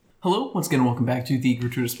Hello, once again, welcome back to the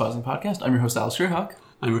Gratuitous Pausing Podcast. I'm your host, Alex Greyhawk.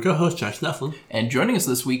 I'm your co-host, Jack Snefflin. And joining us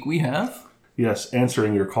this week, we have... Yes,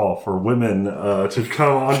 answering your call for women to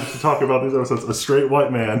come on to talk about these episodes. A straight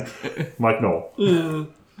white man, Mike Knoll.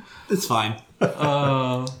 It's fine.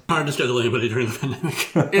 Hard to schedule anybody during the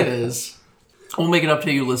pandemic. It is. We'll make it up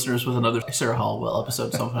to you listeners with another Sarah Hollowell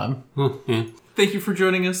episode sometime. Thank you for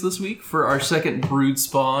joining us this week for our second brood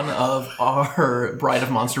spawn of our Bride of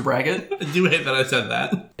Monster bracket. I do hate that I said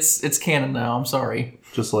that. It's canon now, I'm sorry.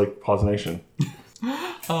 Just like Pause Nation.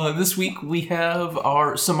 This week we have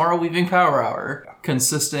our Samara Weaving Power Hour,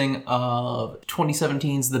 consisting of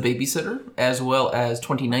 2017's The Babysitter, as well as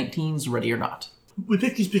 2019's Ready or Not. We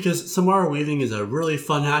picked these because Samara Weaving is a really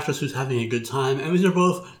fun actress who's having a good time, and these are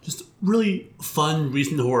both just really fun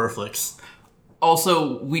recent horror flicks.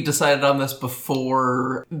 Also, we decided on this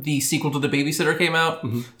before the sequel to The Babysitter came out,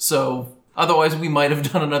 so otherwise we might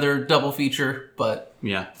have done another double feature, but...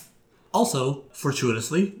 Yeah. Also,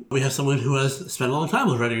 fortuitously, we have someone who has spent a long time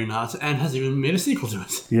with Ready or Not and has even made a sequel to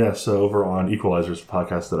it. Yeah, so over on Equalizers, a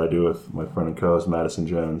podcast that I do with my friend and co-host Madison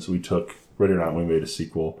Jones, we took Ready or Not and we made a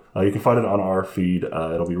sequel. You can find it on our feed.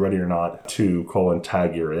 It'll be Ready or Not 2,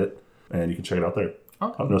 tag your it, and you can check it out there.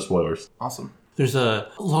 Oh. No spoilers. Awesome. There's a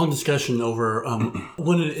long discussion over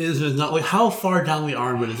when it is and is not, like how far down the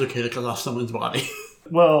arm it is okay to cut off someone's body.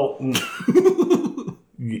 Well,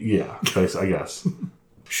 yeah, I guess.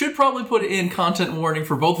 Should probably put in content warning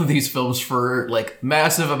for both of these films for, like,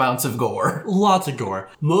 massive amounts of gore. Lots of gore.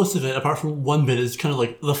 Most of it, apart from one bit, is kind of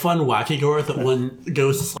like the fun, wacky gore that one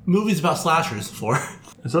goes to movies about slashers for.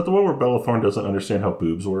 Is that the one where Bella Thorne doesn't understand how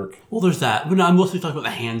boobs work? Well, there's that. But no, I'm mostly talking about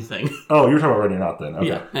the hand thing. Oh, you're talking about Ready or Not then.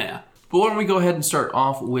 Okay. Yeah. But why don't we go ahead and start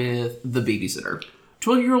off with The Babysitter.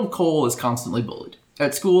 12-year-old Cole is constantly bullied,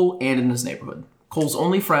 at school and in his neighborhood. Cole's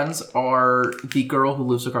only friends are the girl who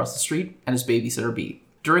lives across the street and his babysitter, Bee.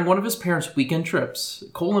 During one of his parents' weekend trips,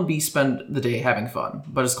 Cole and Bee spend the day having fun,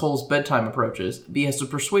 but as Cole's bedtime approaches, Bee has to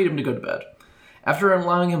persuade him to go to bed. After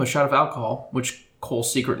allowing him a shot of alcohol, which Cole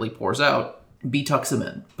secretly pours out, Bee tucks him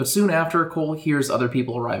in. But soon after, Cole hears other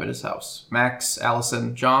people arrive at his house. Max,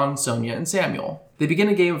 Allison, John, Sonia, and Samuel. They begin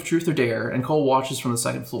a game of truth or dare, and Cole watches from the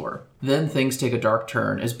second floor. Then things take a dark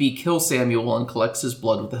turn as Bee kills Samuel and collects his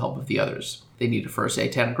blood with the help of the others. They need it for a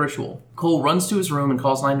satanic ritual. Cole runs to his room and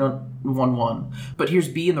calls 911, but hears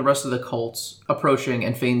Bee and the rest of the cults approaching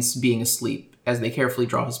and feigns being asleep as they carefully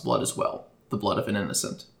draw his blood as well, the blood of an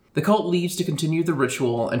innocent. The cult leaves to continue the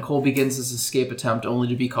ritual, and Cole begins his escape attempt only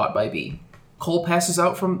to be caught by Bee. Cole passes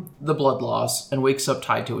out from the blood loss and wakes up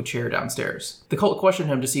tied to a chair downstairs. The cult question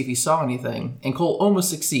him to see if he saw anything, and Cole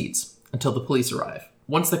almost succeeds, until the police arrive.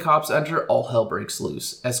 Once the cops enter, all hell breaks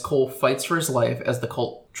loose, as Cole fights for his life as the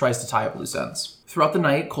cult tries to tie up loose ends. Throughout the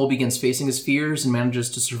night, Cole begins facing his fears and manages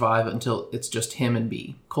to survive until it's just him and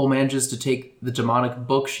Bee. Cole manages to take the demonic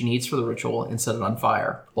book she needs for the ritual and set it on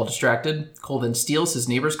fire. While distracted, Cole then steals his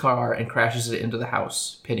neighbor's car and crashes it into the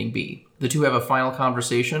house, pinning Bee. The two have a final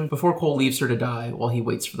conversation before Cole leaves her to die while he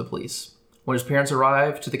waits for the police. When his parents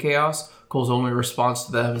arrive to the chaos, Cole's only response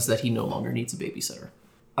to them is that he no longer needs a babysitter.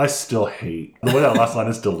 I still hate the way that last line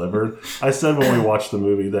is delivered. I said when we watched the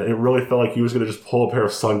movie that it really felt like he was going to just pull a pair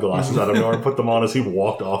of sunglasses out of nowhere and put them on as he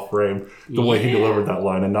walked off frame, the way he delivered that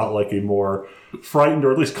line, and not like a more frightened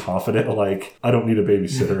or at least confident, like, I don't need a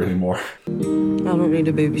babysitter anymore. I don't need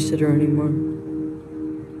a babysitter anymore.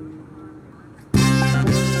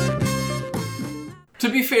 To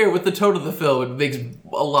be fair, with the tone of the film, it makes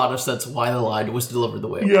a lot of sense why the line was delivered the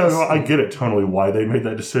way it Yeah, was. no, I get it totally why they made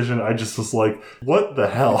that decision. I just was like, what the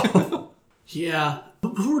hell? Yeah.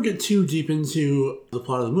 But before we get too deep into the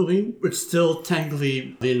plot of the movie, it's still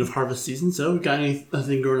technically the end of harvest season, so we got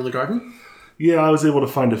anything going in the garden? Yeah, I was able to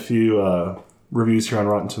find a few reviews here on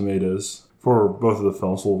Rotten Tomatoes for both of the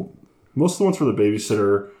films. Well, most of the ones for The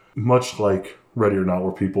Babysitter, much like Ready or Not,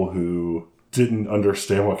 were people who didn't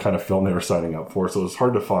understand what kind of film they were signing up for, so it's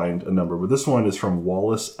hard to find a number. But this one is from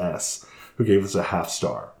Wallace S., who gave us a 0.5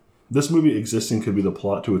 star. This movie existing could be the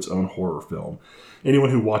plot to its own horror film. Anyone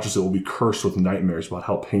who watches it will be cursed with nightmares about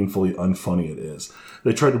how painfully unfunny it is.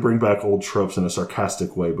 They try to bring back old tropes in a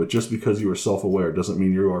sarcastic way, but just because you are self-aware doesn't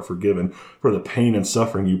mean you are forgiven for the pain and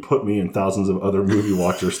suffering you put me and thousands of other movie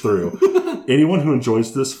watchers through. Anyone who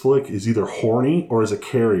enjoys this flick is either horny or is a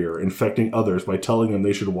carrier, infecting others by telling them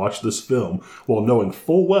they should watch this film while knowing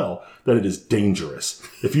full well that it is dangerous.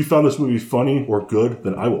 If you found this movie funny or good,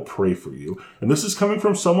 then I will pray for you. And this is coming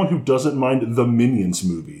from someone who doesn't mind the Minions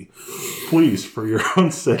movie. Please, for your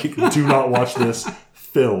own sake, do not watch this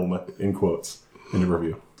film, in quotes, in the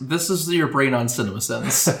review. This is your brain on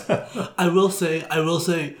CinemaSins. I will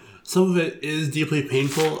say, Some of it is deeply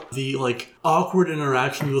painful. The, awkward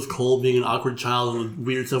interactions with Cole being an awkward child and the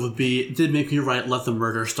weird stuff with B did make me write Let the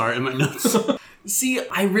Murder Start in my notes. See,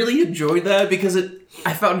 I really enjoyed that because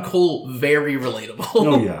I found Cole very relatable.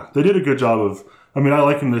 Oh, yeah. They did a good job of... I mean, I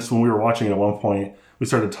likened this when we were watching it at one point. We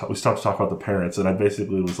stopped to talk about the parents, and I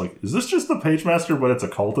basically was like, is this just the Pagemaster, but it's a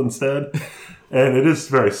cult instead? And it is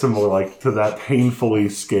very similar, to that painfully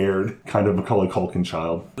scared kind of Macaulay Culkin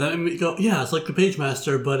child. That made me go, yeah, it's like the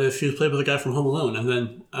Pagemaster, but if she was played by the guy from Home Alone, and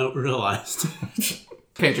then I realized.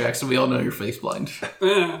 Okay, Jackson, we all know you're face blind.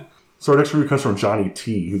 So our next review comes from Johnny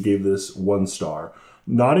T, who gave this 1 star.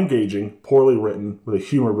 Not engaging, poorly written, with a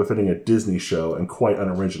humor befitting a Disney show, and quite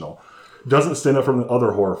unoriginal. Doesn't stand up from the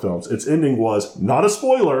other horror films. Its ending was, not a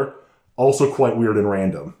spoiler, also quite weird and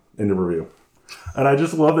random. End of review. And I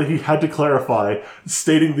just love that he had to clarify,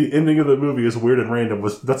 stating the ending of the movie is weird and random,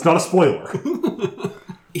 that's not a spoiler.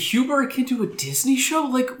 Humor akin to a Disney show?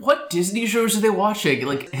 What Disney shows are they watching?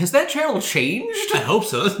 Has that channel changed? I hope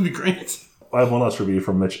so. That would be great. I have one last review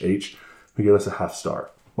from Mitch H, who gave us a 0.5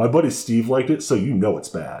 star. My buddy Steve liked it, so you know it's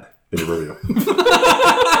bad. End of review.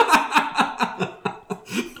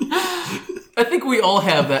 I think we all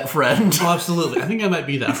have that friend. Oh, absolutely. I think I might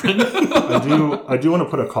be that friend. I do want to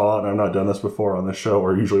put a call out, and I've not done this before on this show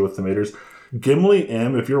or usually with Tomatoes. Gimli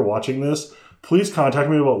M, if you're watching this, please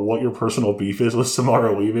contact me about what your personal beef is with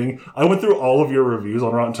Samara Weaving. I went through all of your reviews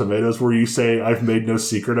on Rotten Tomatoes where you say I've made no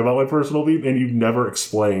secret about my personal beef, and you've never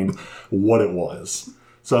explained what it was.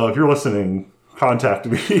 So if you're listening, contact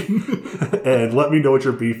me and let me know what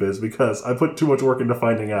your beef is, because I put too much work into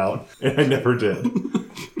finding out, and I never did.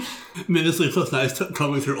 Minutes Sleepless Nights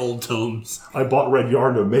combing through old tomes. I bought red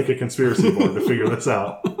yarn to make a conspiracy board to figure this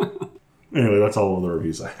out. Anyway, that's all of the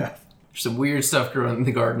reviews I have. There's some weird stuff growing in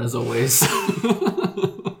the garden, as always.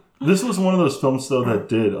 This was one of those films, though, that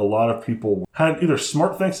did a lot of people had either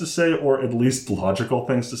smart things to say or at least logical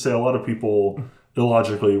things to say. A lot of people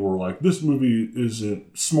illogically were like, this movie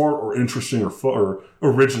isn't smart or interesting or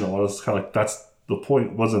original. I was kind of like, that's the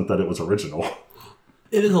point, wasn't that it was original.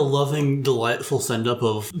 It is a loving, delightful send-up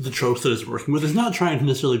of the tropes that it's working with. It's not trying to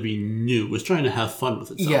necessarily be new. It's trying to have fun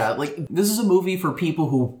with itself. Yeah, this is a movie for people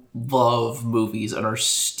who love movies and are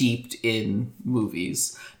steeped in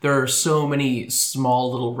movies. There are so many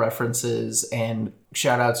small little references and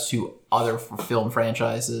shout-outs to other film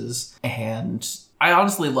franchises, and I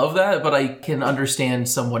honestly love that, but I can understand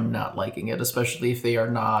someone not liking it, especially if they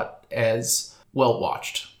are not as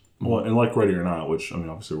well-watched. Well, and like Ready or Not, which, I mean,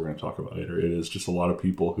 obviously we're going to talk about later, it is just a lot of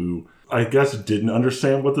people who, I guess, didn't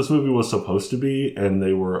understand what this movie was supposed to be, and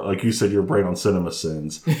they were, like you said, your brain on cinema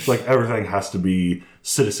sins. It's like everything has to be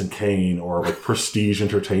Citizen Kane or, prestige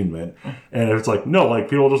entertainment. And it's like, no,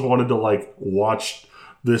 people just wanted to, watch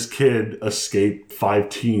this kid escape 5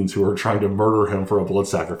 teens who are trying to murder him for a blood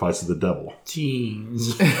sacrifice to the devil.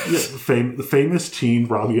 Teens. Yeah, the famous teen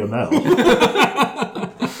Robbie Amell.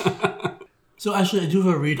 So actually, I do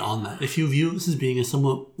have a read on that. If you view this as being a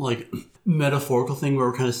somewhat, metaphorical thing where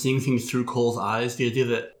we're kind of seeing things through Cole's eyes, the idea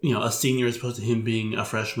that, a senior as opposed to him being a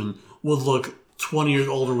freshman would look 20 years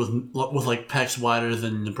older with pecs wider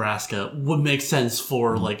than Nebraska would make sense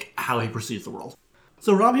for, how he perceives the world.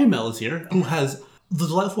 So Robbie Amell is here, who has the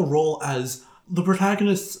delightful role as the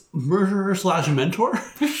protagonist's murderer/mentor.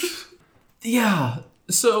 Yeah.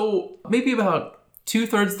 So maybe about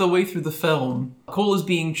 2/3 of the way through the film, Cole is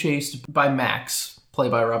being chased by Max,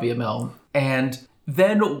 played by Robbie Amell. And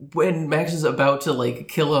then when Max is about to,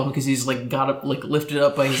 kill him because he's, got up, lifted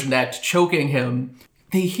up by his neck, choking him,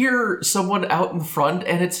 they hear someone out in front,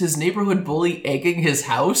 and it's his neighborhood bully egging his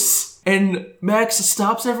house. And Max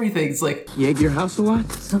stops everything. It's like, you egg your house a lot?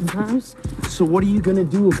 Sometimes. So what are you gonna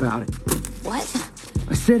do about it? What?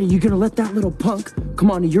 I said, are you gonna let that little punk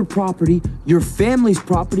come onto your property, your family's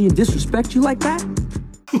property, and disrespect you like that?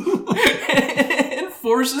 and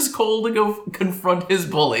forces Cole to go confront his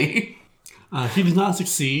bully. He does not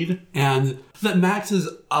succeed, and that Max is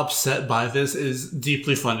upset by this is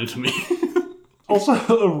deeply funny to me. Also,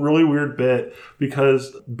 a really weird bit,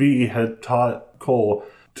 because B had taught Cole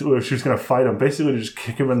to, if she was going to fight him, basically to just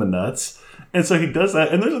kick him in the nuts. And so he does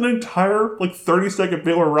that, and there's an entire 30-second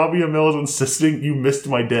bit where Robbie Amell is insisting, you missed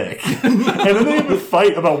my dick. And then they have a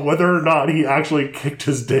fight about whether or not he actually kicked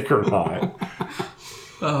his dick or not.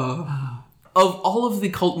 Of all of the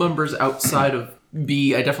cult members outside of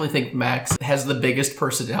B, I definitely think Max has the biggest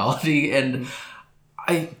personality, and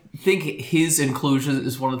think his inclusion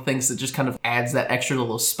is one of the things that just kind of adds that extra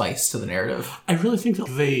little spice to the narrative. I really think that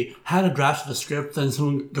they had a draft of the script, then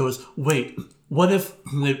someone goes, wait, what if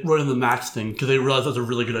they wrote in the Max thing because they realized that was a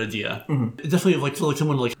really good idea? It definitely like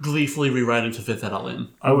someone like gleefully rewriting to fit that all in.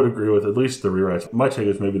 I would agree with at least the rewrites. My take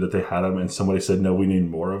is maybe that they had them and somebody said, no, we need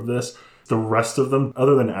more of this. The rest of them,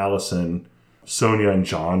 other than Allison, Sonia and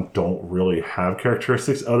John don't really have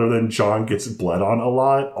characteristics other than John gets bled on a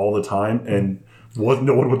lot all the time and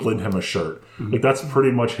no one would lend him a shirt. Like that's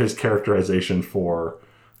pretty much his characterization for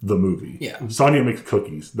the movie. Yeah. Sonia makes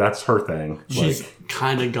cookies. That's her thing. She's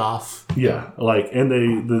kind of goth. Yeah. Like,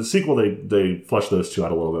 and the sequel, they flesh those two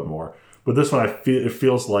out a little bit more. But this one, it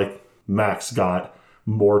feels like Max got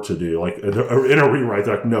more to do. Like in a rewrite,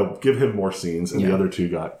 they're like, no, give him more scenes. And the other two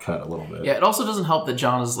got cut a little bit. Yeah, it also doesn't help that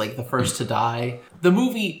John is like the first to die. The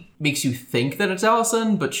movie makes you think that it's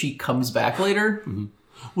Allison, but she comes back later.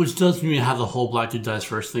 Which does mean have the whole Black Dude Dies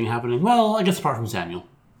First thing happening. Well, I guess apart from Samuel.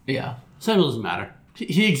 Yeah. Samuel doesn't matter.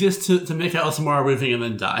 He exists to make Allison Mara everything and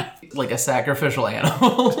then die. Like a sacrificial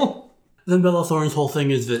animal. Then Bella Thorne's whole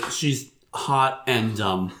thing is that she's hot and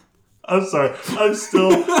dumb. I'm sorry. I'm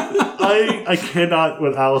still... I cannot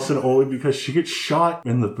with Allison only because she gets shot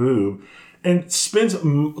in the boob and spends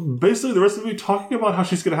basically the rest of the movie talking about how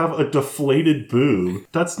she's going to have a deflated boob.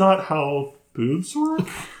 That's not how boobs work.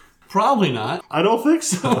 Probably not. I don't think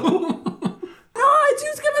so.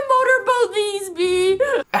 Who's gonna motorboat these, B?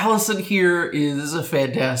 Allison here is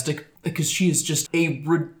fantastic because she is just a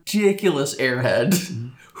ridiculous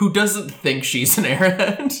airhead who doesn't think she's an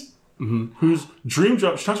airhead. Whose dream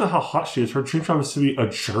job, she talks about how hot she is. Her dream job is to be a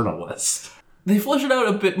journalist. They flesh it out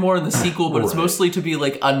a bit more in the sequel, but it's mostly to be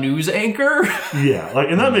like a news anchor. Yeah, like,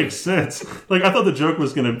 and that makes sense. Like, I thought the joke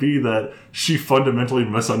was going to be that she fundamentally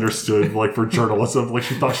misunderstood, like, for journalism. Like,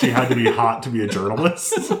 she thought she had to be hot to be a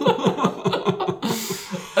journalist.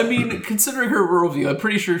 I mean, considering her worldview, I'm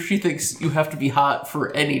pretty sure she thinks you have to be hot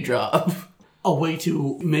for any job. A way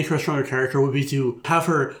to make her a stronger character would be to have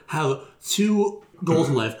her have two goals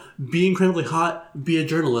in life: be incredibly hot, be a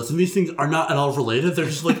journalist. And these things are not at all related. They're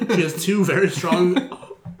just like she has two very strong,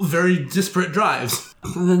 very disparate drives.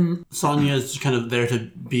 And then Sonia is just kind of there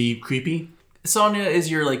to be creepy. Sonia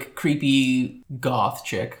is your like creepy goth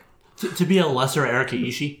chick. To be a lesser Erika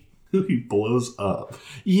Ishii. He blows up.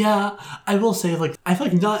 Yeah, I will say, like, I feel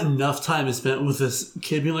like not enough time is spent with this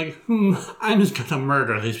kid being like, I'm just gonna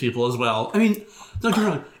murder these people as well. I mean, don't get me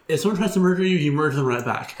wrong. If someone tries to murder you, you murder them right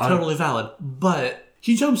back. Totally valid. But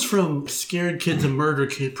he jumps from scared kid to murder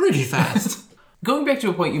kid pretty fast. Going back to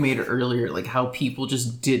a point you made earlier, like how people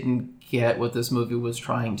just didn't get what this movie was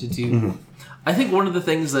trying to do. I think one of the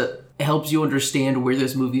things that helps you understand where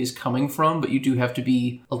this movie is coming from, but you do have to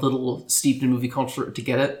be a little steeped in movie culture to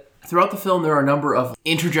get it. Throughout the film, there are a number of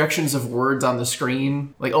interjections of words on the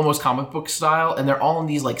screen, like almost comic book style, and they're all in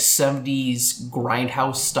these like 70s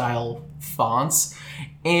grindhouse style fonts.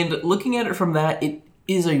 And looking at it from that, it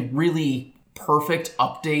is a really perfect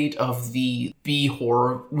update of the B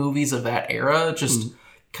horror movies of that era, just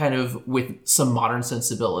kind of with some modern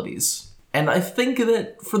sensibilities. And I think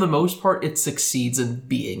that for the most part, it succeeds in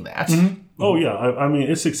being that. Oh, yeah. I mean,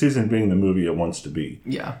 it succeeds in being the movie it wants to be.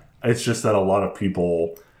 Yeah. It's just that a lot of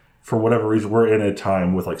people, for whatever reason, we're in a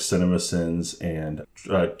time with like CinemaSins and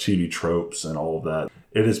TV tropes and all of that.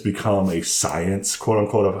 It has become a science, quote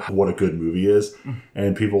unquote, of what a good movie is.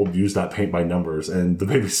 And people use that paint by numbers. And The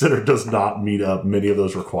Babysitter does not meet up many of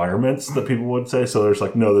those requirements that people would say. So there's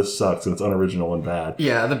like, no, this sucks and it's unoriginal and bad.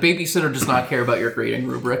 Yeah, The Babysitter does not care about your grading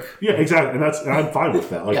rubric. Yeah, exactly. And I'm fine with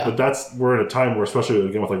that. Like, but we're in a time where, especially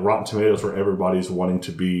again with like Rotten Tomatoes, where everybody's wanting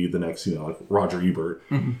to be the next, like Roger Ebert.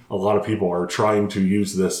 A lot of people are trying to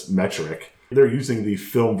use this metric. They're using the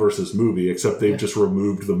film versus movie, except they've just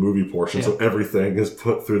removed the movie portion, so everything is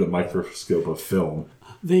put through the microscope of film.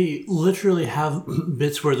 They literally have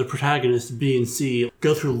bits where the protagonists, B and C,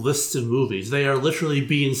 go through lists of movies. They are literally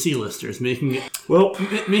B and C listers, making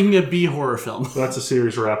a B horror film. That's a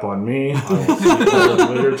series wrap on me. I will see you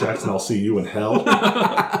later. Jackson, I'll see you in hell.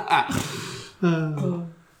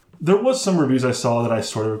 There was some reviews I saw that I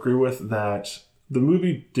sort of agree with, that the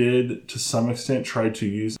movie did, to some extent, try to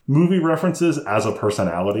use movie references as a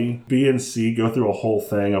personality. B and C go through a whole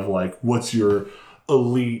thing of, like, what's your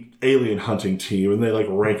elite alien hunting team? And they, like,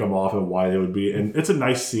 rank them off and why they would be. And it's a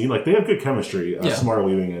nice scene. Like, they have good chemistry. Samara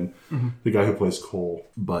Weaving and the guy who plays Cole.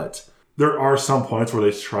 But there are some points where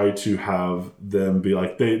they try to have them be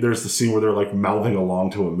like, there's the scene where they're like mouthing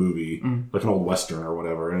along to a movie, like an old Western or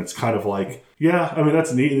whatever. And it's kind of like, yeah, I mean,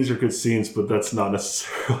 that's neat. These are good scenes, but that's not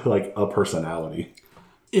necessarily like a personality.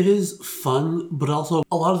 It is fun, but also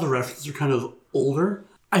a lot of the references are kind of older.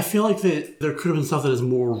 I feel like that there could have been stuff that is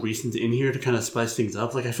more recent in here to kind of spice things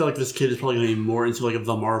up. Like, I feel like this kid is probably going to be more into, like,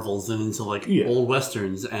 the Marvels than into, like, old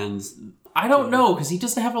Westerns, and... I don't know, because he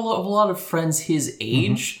doesn't have a lot of friends his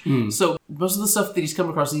age. So most of the stuff that he's come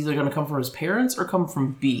across is either going to come from his parents or come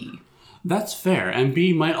from B. That's fair. And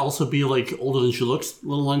B might also be, like, older than she looks, a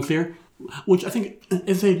little unclear. Which I think,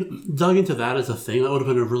 if they dug into that as a thing, that would have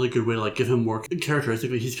been a really good way to, like, give him more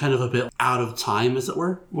characteristically. He's kind of a bit out of time, as it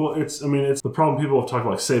were. Well, it's the problem people have talked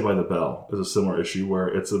about, like Saved by the Bell is a similar issue where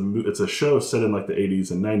it's a show set in, like, the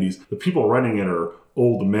 80s and 90s. The people running it are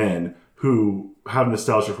old men who have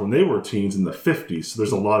nostalgia from when they were teens in the 50s. So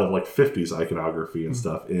there's a lot of, like, 50s iconography and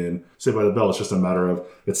stuff in Saved by the Bell. It's just a matter of,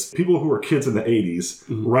 it's people who were kids in the 80s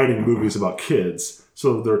writing movies about kids.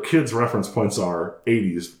 So their kids' reference points are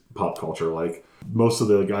 80s pop culture. Like, most of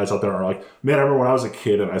the guys out there are like, man, I remember when I was a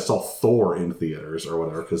kid and I saw Thor in theaters or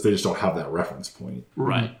whatever, because they just don't have that reference point.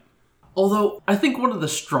 Right. Although, I think one of the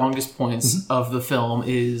strongest points of the film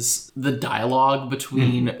is the dialogue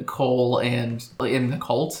between Cole and the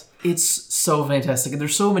cult. It's so fantastic, and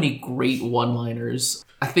there's so many great one-liners.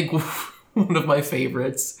 I think one of my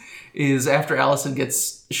favorites is after Allison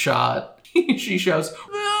gets shot, she shouts,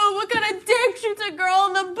 Boo, what kind of dick shoots a girl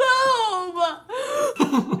in the boob?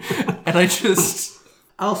 and I just...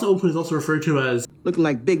 Allison Open is also referred to as... Looking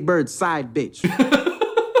like Big Bird's side bitch.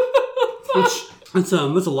 Which, that's a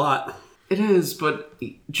lot. It is, but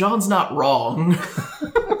John's not wrong.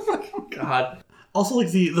 God. Also, like,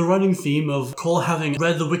 the running theme of Cole having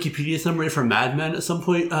read the Wikipedia summary for Mad Men at some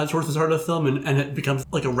point towards the start of the film, and it becomes,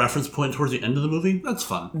 like, a reference point towards the end of the movie. That's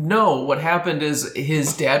fun. No, what happened is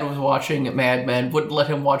his dad was watching Mad Men, wouldn't let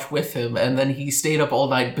him watch with him, and then he stayed up all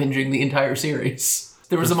night binging the entire series.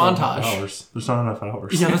 There was a montage. There's not enough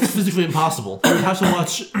hours. Yeah, that's physically impossible. You have to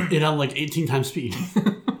watch it on, like, 18 times speed.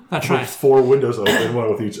 That Like tracks. 4 windows open,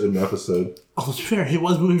 one with each episode. Oh, it's fair. He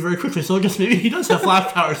was moving very quickly, so I guess maybe he does have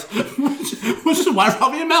flash powers. Which is why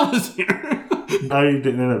Robbie Amell is here. I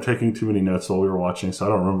didn't end up taking too many notes while we were watching, so I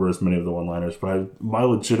don't remember as many of the one-liners, but I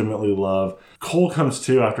legitimately love... Cole comes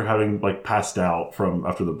to after having, like, passed out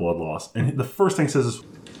after the blood loss, and the first thing he says is,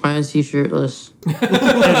 Why is he shirtless?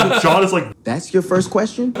 and John is like... That's your first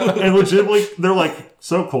question? And legitimately, they're like,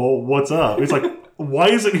 so Cole, what's up? He's like... Why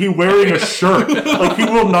isn't he wearing a shirt? Like, he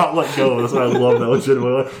will not let go. That's why I love that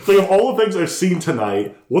legitimately. It's like, of all the things I've seen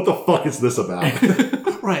tonight, what the fuck is this about?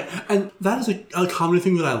 Right, and that is a common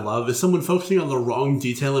thing that I love, is someone focusing on the wrong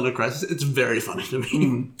detail in a crisis. It's very funny to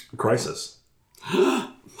me. Crisis.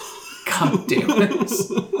 God damn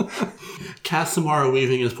it. Cast Samara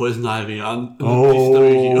Weaving as Poison Ivy on the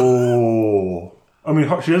PCW. Oh. I mean,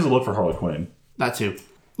 she has a look for Harley Quinn. That too.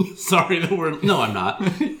 Sorry, the word. No, I'm not.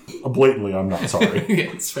 Blatantly, I'm not sorry.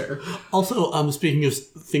 Yeah, it's fair. Also, speaking of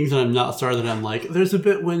things that I'm not sorry that I'm like, there's a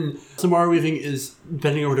bit when Samara Weaving is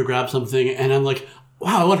bending over to grab something, and I'm like,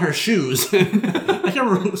 wow, I want her shoes. I can't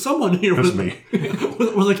remember, someone here That's was, me.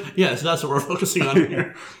 was like, yes, that's what we're focusing on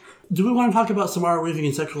here. Do we want to talk about Samara Weaving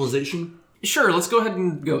and sexualization? Sure, let's go ahead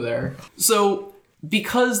and go there. So,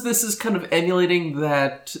 because this is kind of emulating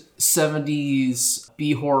that 70s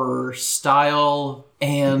B-horror style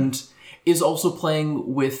and is also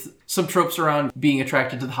playing with some tropes around being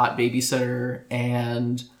attracted to the hot babysitter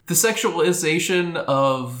and the sexualization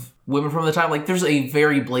of women from the time, like, there's a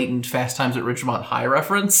very blatant Fast Times at Ridgemont High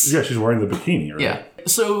reference. Yeah, she's wearing the bikini, right? Yeah.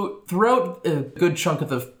 So, throughout a good chunk of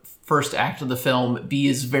the first act of the film, B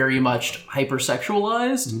is very much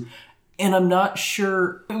hypersexualized. Mm-hmm. And I'm not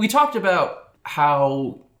sure... We talked about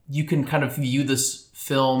how you can kind of view this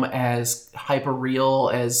film as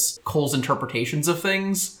hyper-real, as Cole's interpretations of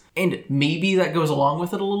things. And maybe that goes along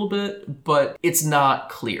with it a little bit, but it's not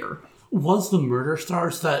clear. Once the murder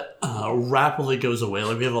starts, that rapidly goes away.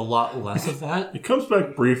 Like, we have a lot less of that. It comes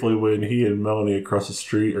back briefly when he and Melanie across the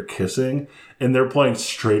street are kissing, and they're playing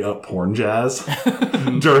straight-up porn jazz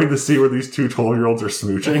during the scene where these 2 12-year-olds are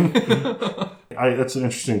smooching. That's an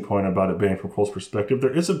interesting point about it being from Cole's perspective.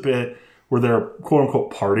 There is a bit where they're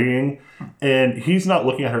quote-unquote partying, and he's not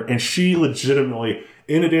looking at her, and she legitimately,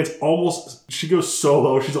 in a dance, she goes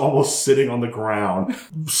solo, she's almost sitting on the ground,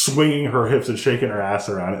 swinging her hips and shaking her ass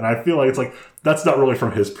around, and I feel like it's like, that's not really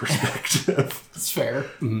from his perspective. It's fair.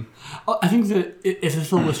 Mm-hmm. I think that if the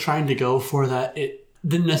film was trying to go for that, it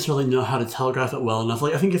didn't necessarily know how to telegraph it well enough.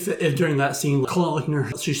 Like, I think if during that scene, Cole not looking at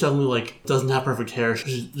her, she suddenly, like, doesn't have perfect hair.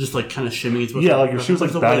 She's just, like, kind of shimmying. Yeah, like, if she was,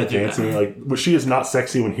 like, bad at dancing, like, but she is not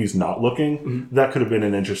sexy when he's not looking, that could have been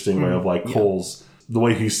an interesting way of, like, Cole's, the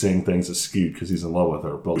way he's seeing things is skewed because he's in love with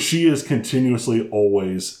her. But she is continuously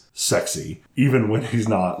always sexy, even when he's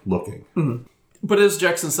not looking. Mm-hmm. But as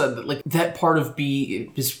Jackson said, that, like, that part of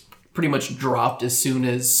B is pretty much dropped as soon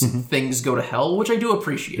as things go to hell, which I do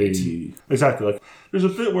appreciate. Exactly. Like, there's a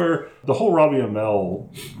bit where the whole Robbie Amell,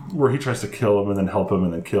 where he tries to kill him and then help him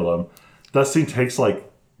and then kill him, that scene takes like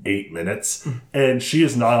 8 minutes, and she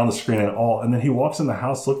is not on the screen at all. And then he walks in the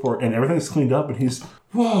house to look for her, and everything's cleaned up, and he's,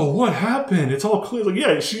 whoa, what happened? It's all clean. Like,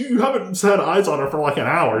 yeah, you haven't had eyes on her for like an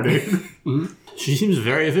hour, dude. She seems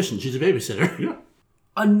very efficient. She's a babysitter. Yeah.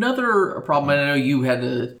 Another problem, and I know you had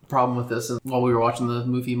a problem with this while we were watching the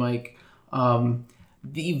movie, Mike,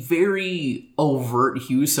 the very overt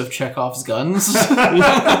use of Chekhov's guns.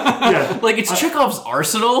 Yeah. Like, it's Chekhov's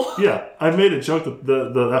arsenal. Yeah, I made a joke that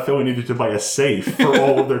that family needed to buy a safe for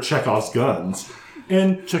all of their Chekhov's guns.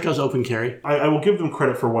 And Chekhov's open carry. I will give them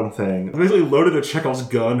credit for one thing. I basically loaded a Chekhov's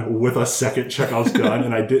gun with a second Chekhov's gun,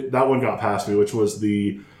 and that one got past me, which was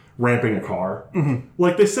the ramping a car.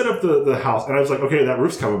 Like, they set up the house, and I was like, okay, that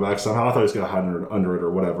roof's coming back somehow. I thought he was going to hide under it or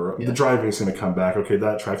whatever. Yeah. The driving's going to come back. Okay,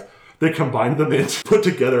 that tracks. They combined them and put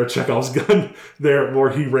together a Chekhov's gun there where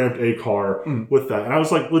he ramped a car with that. And I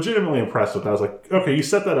was like legitimately impressed with that. I was like, okay, you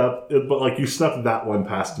set that up, but like you snuck that one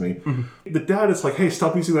past me. The dad is like, hey,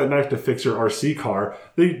 stop using that knife to fix your RC car.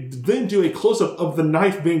 They then do a close-up of the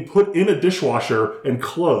knife being put in a dishwasher and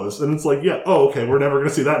closed. And it's like, yeah, oh, okay, we're never going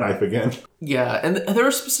to see that knife again. Yeah, and there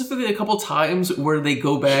are specifically a couple times where they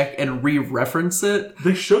go back and re-reference it.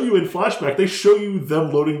 They show you in flashback. They show you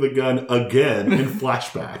them loading the gun again in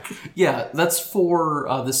flashback. Yeah, that's for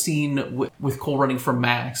the scene with Cole running from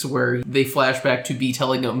Max, where they flash back to B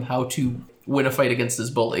telling him how to win a fight against his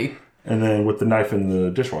bully. And then with the knife in the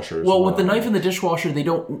dishwasher. Well, with the knife in the dishwasher, they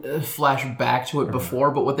don't flash back to it before,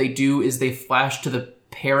 but what they do is they flash to the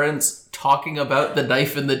parents talking about the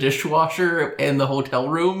knife in the dishwasher in the hotel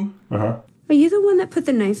room. Are you the one that put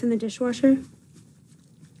the knife in the dishwasher?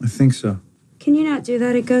 I think so. Can you not do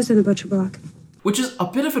that? It goes in the butcher block. Which is a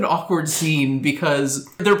bit of an awkward scene because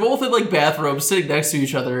they're both in like bathrobes sitting next to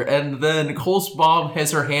each other, and then Cole's mom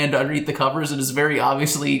has her hand underneath the covers and is very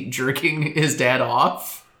obviously jerking his dad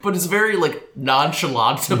off, but is very like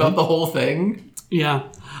nonchalant about the whole thing. Yeah.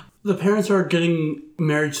 The parents are getting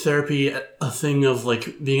marriage therapy a thing of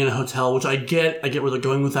like being in a hotel, which I get where they're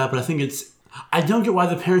going with that, but I think I don't get why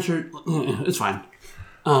the parents are, it's fine.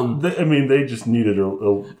 They just needed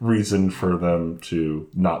a reason for them to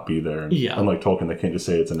not be there. Yeah. Unlike Tolkien, they can't just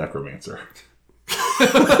say it's a necromancer.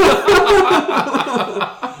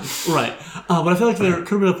 Right. But I feel like there could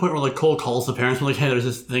have been a point where like Cole calls the parents and like, hey, there's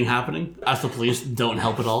this thing happening. Ask the police, don't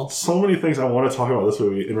help at all. So many things I want to talk about this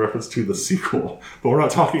movie in reference to the sequel, but we're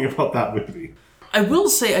not talking about that movie. I will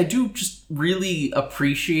say I do just really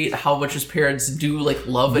appreciate how much his parents do like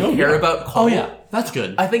love and care about Cole. Oh yeah, that's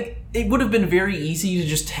good. I think it would have been very easy to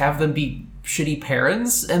just have them be shitty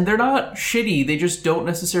parents, and they're not shitty. They just don't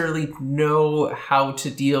necessarily know how to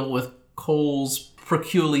deal with Cole's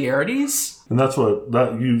peculiarities. And that's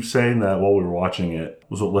you saying that while we were watching it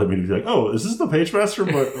was what led me to be like, oh, is this the Page Master,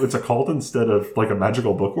 but it's a cult instead of like a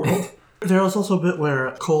magical book world? There was also a bit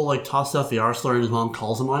where Cole like tossed out the R slur and his mom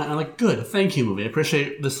calls him on it, and I'm like, good, thank you, movie. I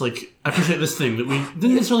appreciate this thing that we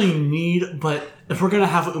didn't necessarily need, but if we're gonna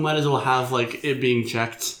have it, we might as well have like it being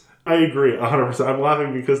checked. I agree 100%. I'm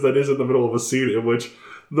laughing because that is in the middle of a scene in which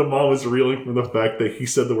the mom is reeling from the fact that he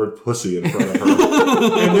said the word pussy in front of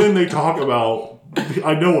her. And then they talk about,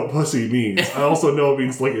 I know what pussy means. I also know it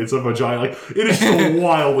means like it's a vagina. Like, it is just a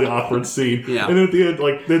wildly awkward scene. Yeah. And then at the end,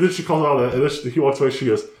 like, then she calls out that, and then he walks away, she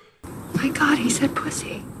goes, My God, he said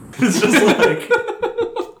pussy. it's just like...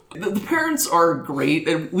 The parents are great,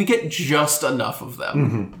 and we get just enough of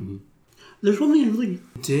them. There's one thing I really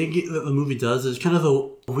dig that the movie does. It's kind of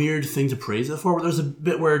a weird thing to praise it for. But there's a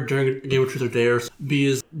bit where during Game of Truth or Dare, B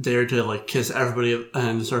is dared to like kiss everybody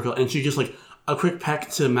in the circle, and she just like a quick peck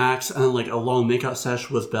to Max, and then like a long makeout sesh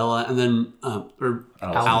with Bella, and then or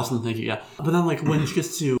Allison, thank you, yeah. But then like when she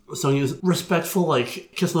gets to Sonia's respectful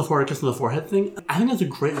like kiss on the forehead thing, I think that's a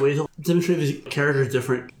great way to demonstrate these characters,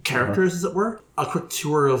 different characters, as it were. A quick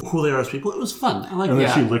tour of who they are as people. It was fun. I like. And then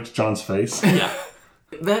Yeah. she licked John's face. Yeah.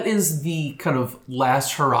 That is the kind of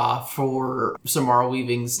last hurrah for Samara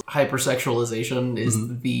Weaving's hypersexualization,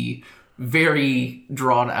 is the very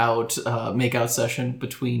drawn out makeout session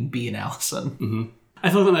between B and Allison. I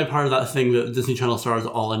feel like that might be part of that thing that Disney Channel stars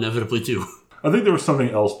all inevitably do. I think there was something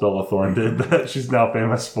else Bella Thorne did that she's now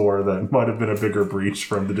famous for that might have been a bigger breach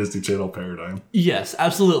from the Disney Channel paradigm. Yes,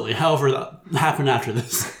 absolutely. However, that happened after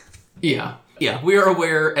this. Yeah, we are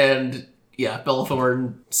aware, and yeah, Bella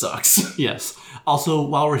Thorne sucks. Yes. Also,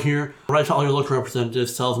 while we're here, write to all your local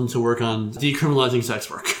representatives, tell them to work on decriminalizing sex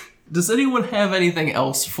work. Does anyone have anything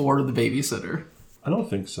else for The Babysitter? I don't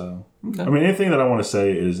think so. Okay. I mean, anything that I want to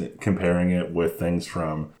say is comparing it with things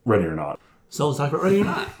from Ready or Not. So let's talk about Ready or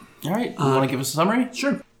Not. All right. You want to give us a summary?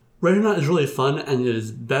 Sure. Ready or Not is really fun, and it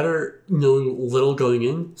is better knowing little going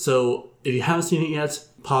in. So if you haven't seen it yet,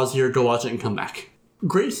 pause here, go watch it, and come back.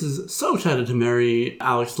 Grace is so excited to marry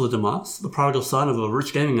Alex Ledemas, the prodigal son of a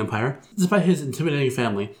rich gaming empire, despite his intimidating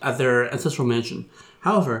family, at their ancestral mansion.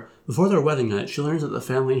 However, before their wedding night, she learns that the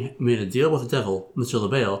family made a deal with the devil, Mr.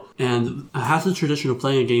 LaBelle, and has the tradition of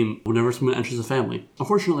playing a game whenever someone enters the family.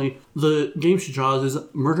 Unfortunately, the game she draws is a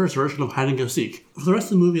murderous version of hide and go seek. For the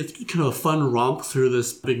rest of the movie, it's kind of a fun romp through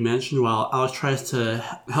this big mansion while Alex tries to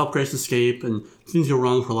help Grace escape, and things go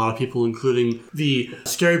wrong for a lot of people, including the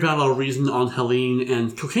scary beyond all reason Aunt Helene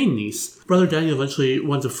and cocaine niece. Brother Daniel eventually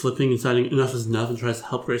went to flipping and deciding enough is enough and tries to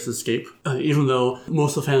help Grace escape, even though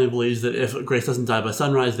most of the family believes that if Grace doesn't die by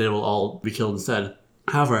sunrise, they will all be killed instead.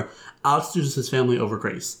 However, Alex chooses his family over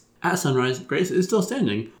Grace. At sunrise, Grace is still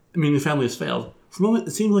standing, meaning the family has failed. For a moment,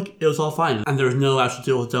 it seemed like it was all fine, and there was no actual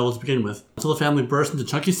deal with the devil to begin with, until the family burst into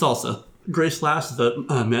chunky salsa. Grace laughs as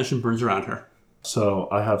the mansion burns around her. So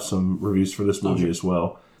I have some reviews for this movie as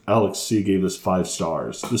well. Alex C. gave this 5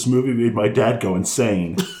 stars. This movie made my dad go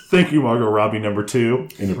insane. Thank you, Margot Robbie, number 2.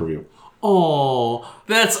 End of review. Oh,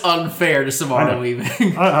 that's unfair to Samara Weaving.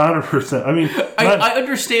 100%. I mean, I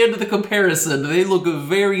understand the comparison. They look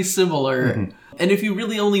very similar. Mm-hmm. And if you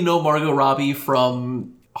really only know Margot Robbie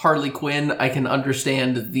from Harley Quinn, I can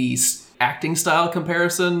understand the acting style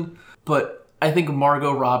comparison. But I think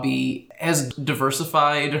Margot Robbie has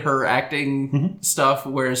diversified her acting stuff,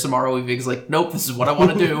 whereas Samara Weaving's like, nope, this is what I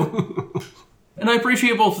want to do. And I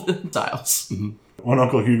appreciate both styles. Mm-hmm. When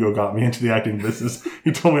Uncle Hugo got me into the acting business,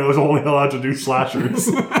 he told me I was only allowed to do slashers.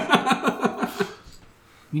 I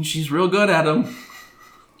mean, she's real good at them.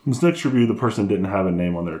 This next review, the person didn't have a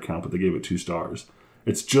name on their account, but they gave it 2 stars.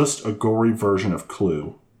 It's just a gory version of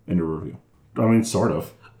Clue in a review. I mean, sort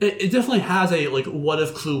of. It definitely has a, what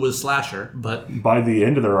if Clue was slasher, but... By the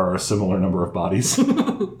end, there are a similar number of bodies.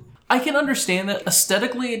 I can understand that.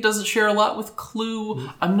 Aesthetically, it doesn't share a lot with Clue.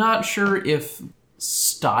 I'm not sure if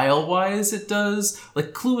style-wise it does.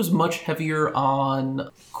 Clue is much heavier on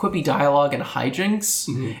quippy dialogue and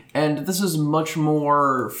hijinks, and this is much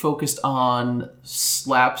more focused on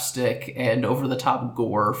slapstick and over-the-top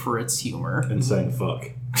gore for its humor. And saying fuck.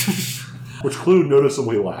 Which Clue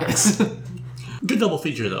noticeably lacks. Good double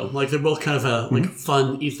feature, though. They're both kind of a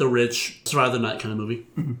fun, eat the rich, survive the night kind of movie.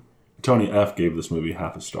 Mm-hmm. Tony F. gave this movie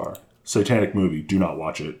half a star. Satanic movie, do not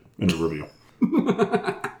watch it in a review.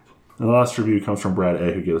 And the last review comes from Brad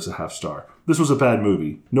A., who gave us a half star. This was a bad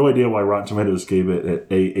movie. No idea why Rotten Tomatoes gave it an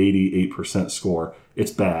 88% score. It's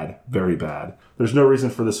bad. Very bad. There's no reason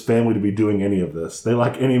for this family to be doing any of this. They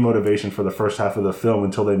lack any motivation for the first half of the film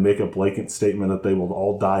until they make a blatant statement that they will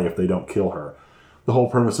all die if they don't kill her. The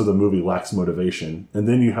whole premise of the movie lacks motivation. And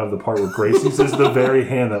then you have the part where Grace uses the very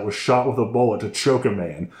hand that was shot with a bullet to choke a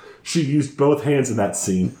man. She used both hands in that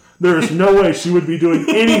scene. There is no way she would be doing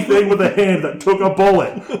anything with a hand that took a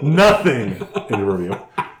bullet. Nothing. In the review.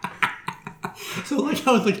 So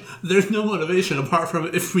how it's there's no motivation apart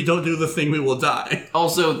from if we don't do the thing, we will die.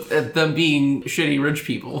 Also, them being shitty rich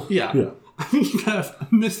people. Yeah. I think you kind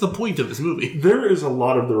of missed the point of this movie. There is a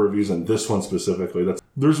lot of the reviews in this one specifically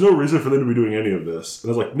there's no reason for them to be doing any of this.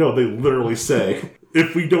 And I was like, no, they literally say,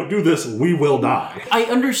 if we don't do this, we will die. I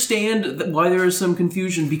understand why there is some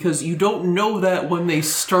confusion because you don't know that when they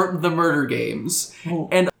start the murder games.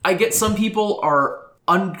 And I get some people are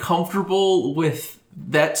uncomfortable with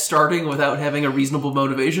that starting without having a reasonable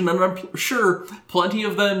motivation, and I'm sure plenty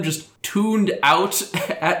of them just tuned out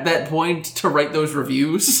at that point to write those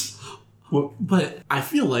reviews. Well, but I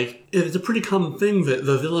feel like it's a pretty common thing that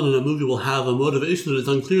the villain in a movie will have a motivation that is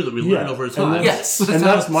unclear that we learn over time. Yes. And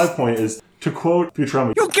that's my point is, to quote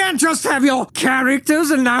Futurama, You can't just have your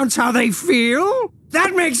characters announce how they feel.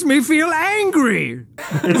 That makes me feel angry.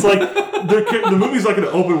 it's like the movie's not going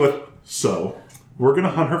to open with, so we're going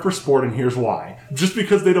to hunt her for sport and here's why. Just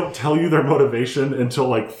because they don't tell you their motivation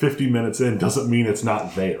until 50 minutes in doesn't mean it's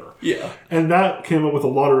not there. Yeah. And that came up with a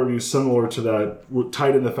lot of reviews similar to that,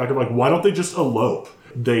 tied in the fact of why don't they just elope?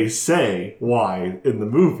 They say why in the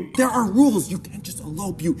movie. There are rules. You can't just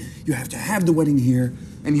elope. You have to have the wedding here,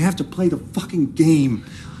 and you have to play the fucking game.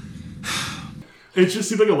 It just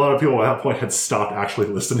seemed like a lot of people at that point had stopped actually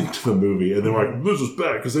listening to the movie, and they were like, this is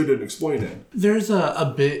bad because they didn't explain it. There's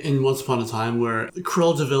a bit in Once Upon a Time where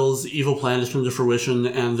Cruella de Vil's evil plan has come to fruition,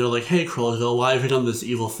 and they're like, hey, Cruella de Vil, why have you done this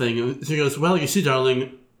evil thing? And she goes, well, you see,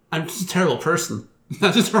 darling, I'm just a terrible person.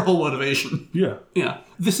 That's just her whole motivation. Yeah. Yeah.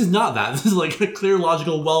 This is not that. This is a clear,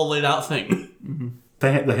 logical, well laid out thing. Mm-hmm.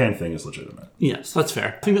 The hand thing is legitimate. Yes, that's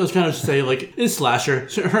fair. I think that was kind of to say, like, it's slasher.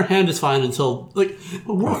 Her hand is fine until, like,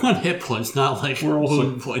 we're working on hit points, not, like,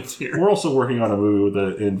 wound points here. We're also working on a movie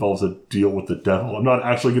that involves a deal with the devil. I'm not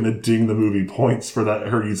actually going to ding the movie points for that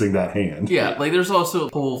her using that hand. Yeah, like, there's also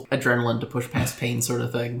a whole adrenaline to push past pain sort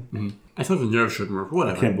of thing. Mm-hmm. I thought the nerve shouldn't work.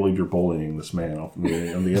 Whatever. I can't believe you're bullying this man on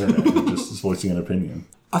the internet and just voicing an opinion.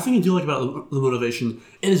 I think I do like about the motivation.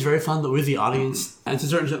 It is very fun that we, the audience, and to a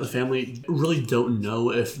certain extent the family, really don't know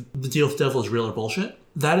if the deal with the devil is real or bullshit.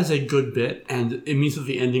 That is a good bit, and it means that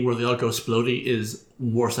the ending where they all go splody is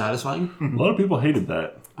more satisfying. A lot of people hated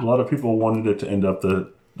that. A lot of people wanted it to end up that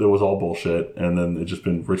it was all bullshit, and then it just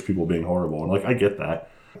been rich people being horrible. And, like, I get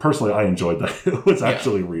that. Personally, I enjoyed that. It was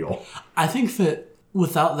actually real. I think that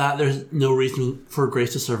without that, there's no reason for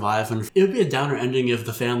Grace to survive, and it would be a downer ending if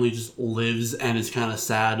the family just lives and is kind of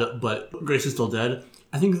sad, but Grace is still dead.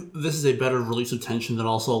 I think this is a better release of tension that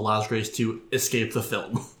also allows Grace to escape the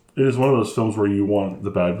film. It is one of those films where you want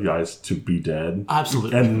the bad guys to be dead.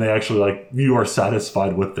 Absolutely. And they actually, like, you are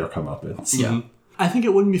satisfied with their comeuppance. Yeah. I think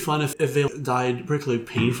it wouldn't be fun if they died particularly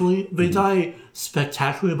painfully. They die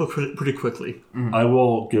spectacularly, but pretty quickly. I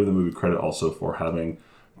will give the movie credit also for having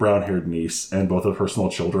brown-haired niece and both of her small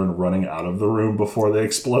children running out of the room before they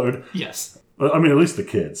explode. Yes. I mean, at least the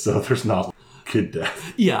kids, so there's not kid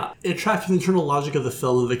death. Yeah, it tracks the internal logic of the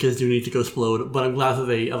film that the kids do need to go explode, but I'm glad that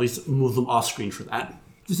they at least move them off screen for that.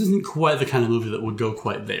 This isn't quite the kind of movie that would go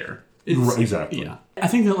quite there. Exactly. Yeah. I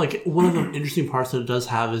think that, like, one of the interesting parts that it does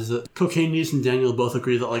have is that Cocaine Niece and Daniel both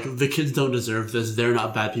agree that, like, the kids don't deserve this. They're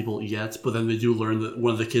not bad people yet, but then they do learn that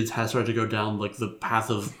one of the kids has started to go down, like, the path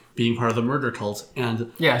of being part of the murder cult.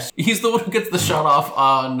 And yeah, he's the one who gets the shot off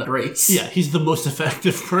on Grace. Yeah, he's the most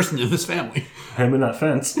effective person in this family. Him in that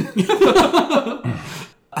fence.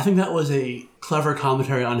 I think that was a clever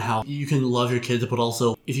commentary on how you can love your kids, but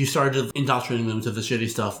also if you started indoctrinating them to the shitty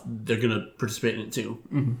stuff, they're going to participate in it too.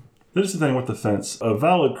 Mm-hmm. This is the thing with the fence. A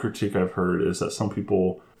valid critique I've heard is that some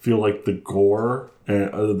people feel like the gore and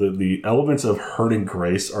the elements of hurting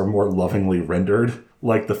Grace are more lovingly rendered.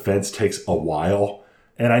 Like the fence takes a while.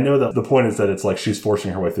 And I know that the point is that it's like she's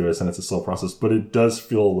forcing her way through this and it's a slow process, but it does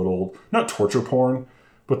feel a little, not torture porn,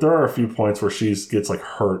 but there are a few points where she gets like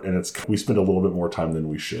hurt and we spend a little bit more time than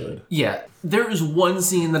we should. Yeah. There is one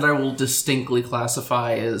scene that I will distinctly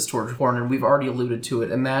classify as torture porn, and we've already alluded to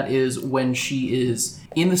it, and that is when she is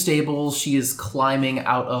in the stables, she is climbing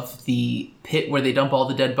out of the pit where they dump all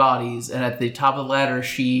the dead bodies, and at the top of the ladder,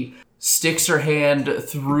 she sticks her hand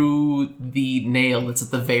through the nail that's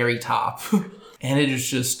at the very top. And it is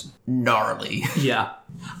just gnarly. Yeah.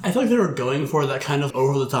 I feel like they were going for that kind of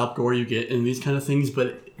over-the-top gore you get in these kind of things,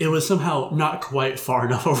 but it was somehow not quite far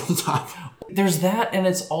enough over the top. There's that, and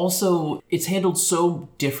it's handled so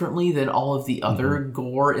differently than all of the other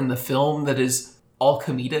gore in the film that is all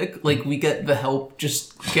comedic. Like, we get the help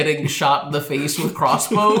just getting shot in the face with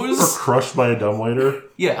crossbows. Or crushed by a dumbwaiter.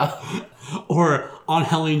 Yeah. Or on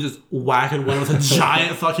Helene just whacking one with a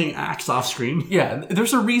giant fucking axe off screen. Yeah,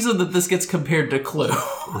 there's a reason that this gets compared to Clue.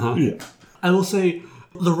 Yeah. I will say,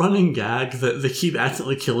 the running gag that they keep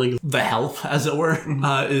accidentally killing the help, as it were,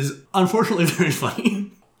 is unfortunately very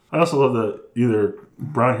funny. I also love that either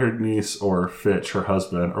brown-haired niece or Fitch, her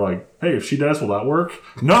husband, are like, hey, if she dies, will that work?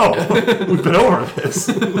 No! We've been over this.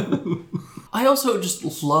 I also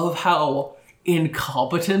just love how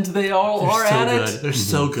incompetent they all are at it. They're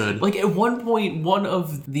so good. Like, at one point, one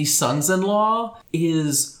of the sons-in-law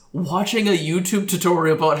is watching a YouTube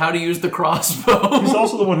tutorial about how to use the crossbow. He's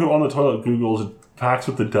also the one who on the toilet Googles Pacts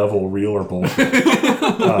with the Devil, real or bullshit.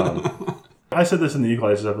 I said this in the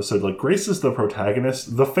Equalizers episode, like, Grace is the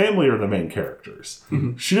protagonist. The family are the main characters.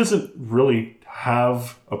 Mm-hmm. She doesn't really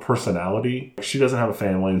have a personality. She doesn't have a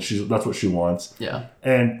family, and that's what she wants. Yeah.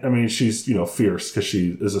 And, I mean, she's, fierce because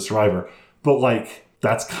she is a survivor. But, like,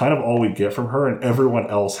 that's kind of all we get from her, and everyone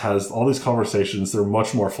else has all these conversations. They're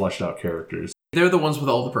much more fleshed out characters. They're the ones with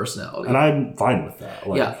all the personality. And I'm fine with that.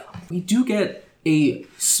 Like, yeah. We do get a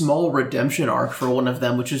small redemption arc for one of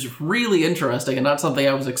them, which is really interesting and not something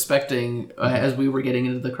I was expecting as we were getting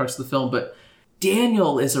into the crux of the film. But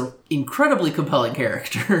Daniel is an incredibly compelling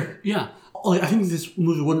character. Yeah. Like, I think this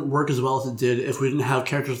movie wouldn't work as well as it did if we didn't have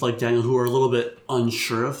characters like Daniel who are a little bit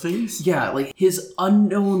unsure of things. Yeah, like his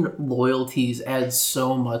unknown loyalties add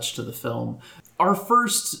so much to the film. Our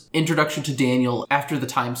first introduction to Daniel after the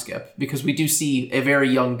time skip, because we do see a very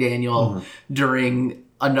young Daniel during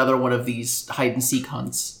another one of these hide-and-seek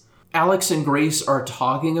hunts. Alex and Grace are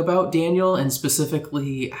talking about Daniel and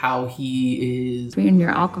specifically how he is... Me and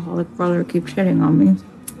your alcoholic brother keep shitting on me.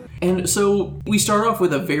 And so we start off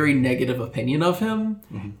with a very negative opinion of him,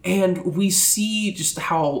 and we see just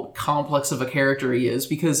how complex of a character he is,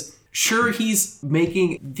 because sure, he's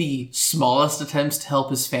making the smallest attempts to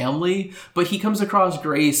help his family, but he comes across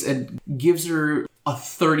Grace and gives her a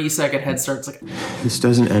 30-second head start. It's like, this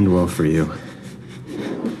doesn't end well for you.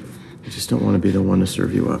 I just don't want to be the one to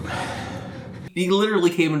serve you up. he literally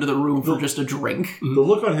came into the room for just a drink. The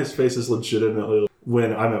look on his face is legitimately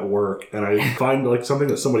when I'm at work and I find like something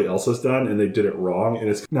that somebody else has done and they did it wrong, and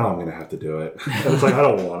it's, now I'm going to have to do it. And it's like, I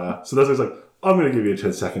don't want to. So that's why it's like, I'm going to give you a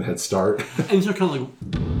 10-second head start. And so kind of like,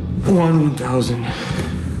 1,000.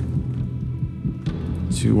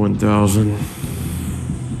 2, 1,000.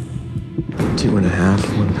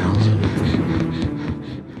 2.5, 1,000.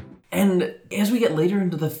 And as we get later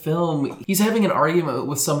into the film, he's having an argument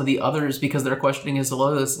with some of the others because they're questioning his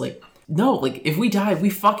loyalty. Like, no, like, if we die, we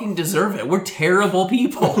fucking deserve it. We're terrible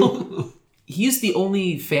people. He's the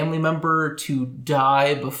only family member to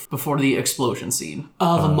die before the explosion scene.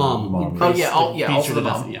 The mom. Oh, yeah, also the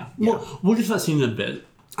death. mom. Yeah. We'll get to that scene in a bit.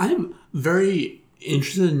 I'm very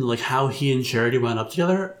interested in like how he and Charity wound up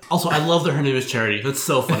together. Also, I love that her name is Charity. That's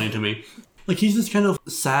so funny to me. Like, he's this kind of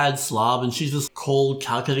sad slob, and she's this cold,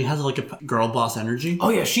 calculating, has like a girl boss energy. Oh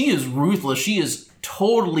yeah, she is ruthless. She is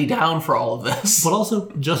totally down for all of this. But also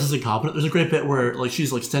just as incompetent. There's a great bit where like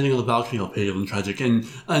she's like standing on the balcony all pale and tragic,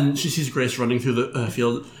 and she sees Grace running through the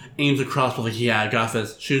field, aims across, but like, yeah, I got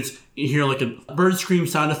this. Shoots. You hear like a bird scream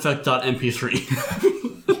sound effect .mp3.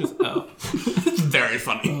 Oh. It's very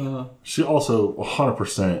funny. She also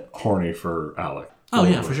 100% horny for Alec. Oh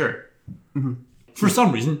yeah, for sure. Mm-hmm. For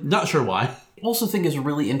some reason, not sure why. I also think it's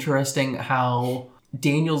really interesting how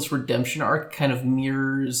Daniel's redemption arc kind of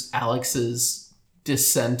mirrors Alex's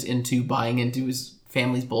descent into buying into his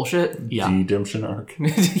family's bullshit. Yeah. Dedemption arc.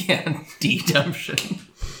 Yeah, dedemption.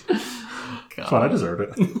 Fine, I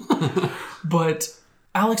deserved it. But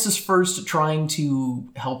Alex is first trying to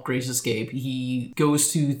help Grace escape. He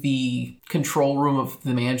goes to the control room of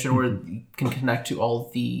the mansion where he can connect to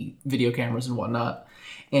all the video cameras and whatnot,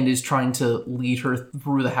 and is trying to lead her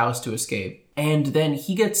through the house to escape. And then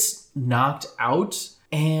he gets knocked out,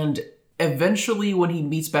 and eventually when he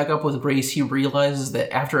meets back up with Grace, he realizes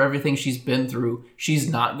that after everything she's been through, she's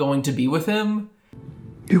not going to be with him.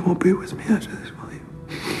 You won't be with me after this, will you?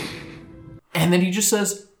 And then he just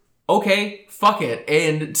says, okay, fuck it,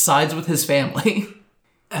 and sides with his family.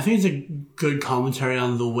 I think it's a good commentary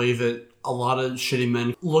on the way that a lot of shitty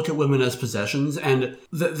men look at women as possessions, and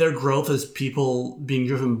their growth as people being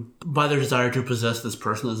driven by their desire to possess this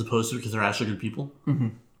person as opposed to because they're actually good people. Mm-hmm.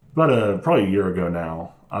 About probably a year ago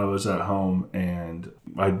now, I was at home and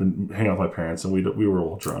I'd been hanging out with my parents, and we were a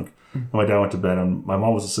little drunk. And my dad went to bed and my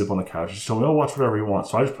mom was asleep on the couch. She told me, "Oh, watch whatever you want."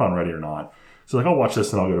 So I just put on Ready or Not. So like, I'll watch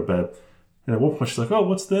this and I'll go to bed. And at one point she's like, "Oh,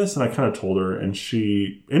 what's this?" And I kind of told her, and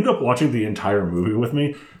she ended up watching the entire movie with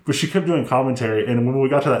me, but she kept doing commentary. And when we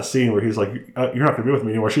got to that scene where he's like, "You're not going to be with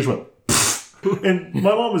me anymore," she just went, pfft. And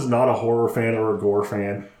my mom is not a horror fan or a gore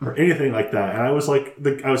fan or anything like that. And I was like,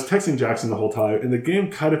 I was texting Jackson the whole time, and the game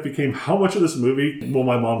kind of became, how much of this movie will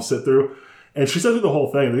my mom sit through? And she sat through the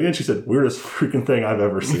whole thing. At the end, she said, weirdest freaking thing I've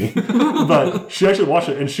ever seen. But she actually watched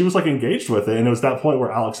it, and she was, like, engaged with it. And it was that point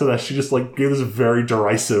where Alex said that she just, like, gave this very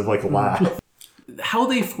derisive, like, laugh. How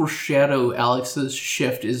they foreshadow Alex's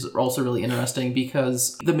shift is also really interesting,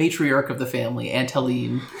 because the matriarch of the family, Aunt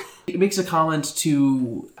Helene, makes a comment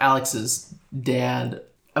to Alex's dad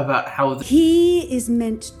about how... He is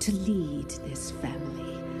meant to lead this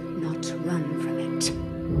family, not to run from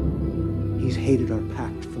it. He's hated our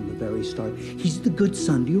pact from the very start. He's the good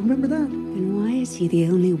son. Do you remember that? Then why is he the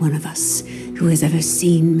only one of us who has ever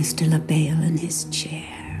seen Mr. LaBelle in his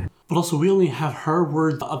chair? But also, we only have her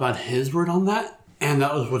word about his word on that, and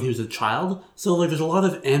that was when he was a child. So, like, there's a lot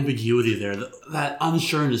of ambiguity there. That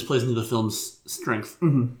unsureness plays into the film's strength.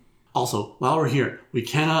 Mm-hmm. Also, while we're here, we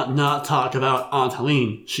cannot not talk about Aunt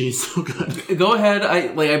Helene. She's so good. Go ahead.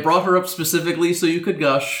 I brought her up specifically so you could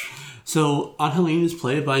gush. So, Aunt Helene is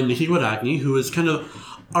played by Nikki Guadagni, who is kind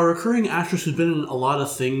of a recurring actress who's been in a lot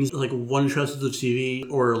of things, like One True Episodes of TV,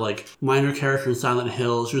 or like minor character in Silent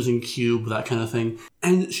Hill. She was in Cube, that kind of thing.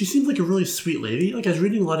 And she seems like a really sweet lady. Like, I was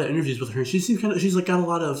reading a lot of interviews with her. She seems she's like got a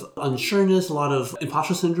lot of unsureness, a lot of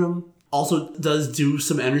imposter syndrome. Also does do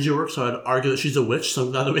some energy work, so I'd argue that she's a witch. So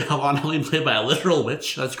I'm glad that we have Aunt Helene played by a literal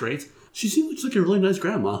witch. That's great. She seems like a really nice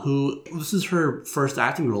grandma who, this is her first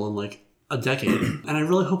acting role in like a decade. And I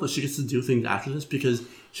really hope that she gets to do things after this, because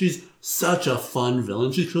she's such a fun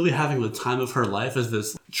villain. She's clearly having the time of her life as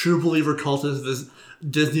this true believer cultist, this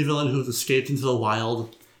Disney villain who's escaped into the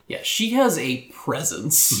wild. Yeah, she has a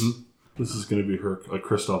presence. Mm-hmm. This is going to be her, like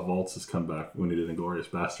Christoph Waltz's comeback when he did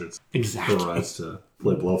Inglourious Bastards. Exactly. Her rise to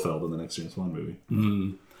play Blofeld in the next James Bond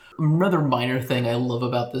movie. Another minor thing I love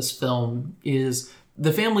about this film is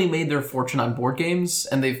the family made their fortune on board games,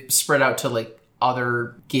 and they've spread out to like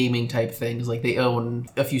other gaming type things. Like they own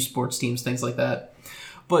a few sports teams, things like that.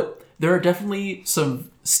 But there are definitely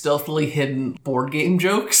some stealthily hidden board game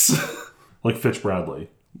jokes. Like Fitch Bradley.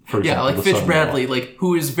 For example, Yeah, like the Fitch son-in-law. Bradley, like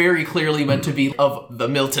who is very clearly meant to be of the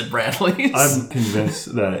Milton Bradleys. I'm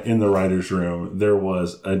convinced that in the writer's room, there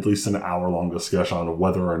was at least an hour-long discussion on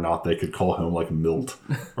whether or not they could call him like Milt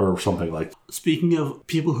or something like that. Speaking of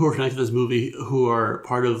people who are connected to this movie who are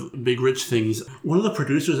part of Big Rich Things, one of the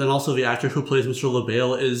producers and also the actor who plays Mr.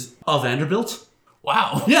 LaBelle is Vanderbilt.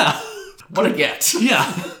 Wow. Yeah. What a get.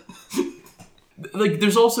 Yeah. Like,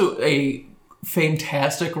 there's also a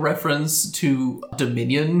fantastic reference to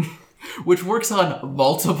Dominion, which works on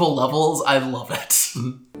multiple levels. I love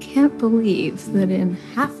it. Can't believe that in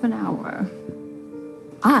half an hour,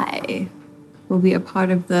 I will be a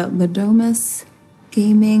part of the Ladomus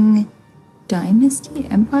Gaming Dynasty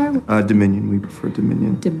Empire. Dominion. We prefer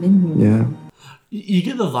Dominion. Dominion. Yeah. You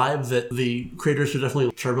get the vibe that the creators are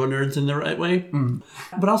definitely turbo nerds in the right way.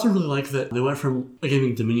 But I also really like that they went from a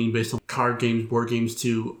gaming Dominion based on card games, board games,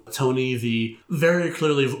 to Tony, the very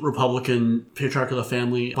clearly Republican patriarch of the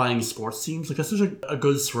family, buying sports teams. Like, that's such a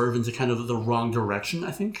good swerve into kind of the wrong direction,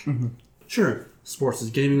 I think. Sure, sports is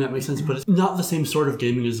gaming, that makes sense, but it's not the same sort of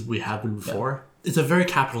gaming as we have been before. Yeah. It's a very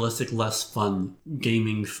capitalistic, less fun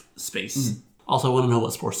gaming space. Also, I want to know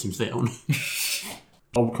what sports teams they own.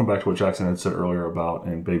 I'll come back to what Jackson had said earlier about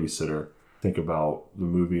in Babysitter. Think about the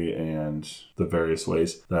movie and the various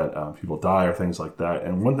ways that people die or things like that.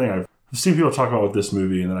 And one thing I've seen people talk about with this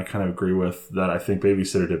movie, and then I kind of agree with, that I think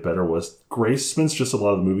Babysitter did better, was Grace spends just a lot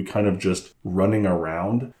of the movie kind of just running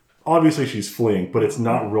around. Obviously she's fleeing, but it's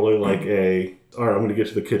not really like all right, I'm going to get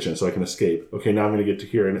to the kitchen so I can escape. Okay, now I'm going to get to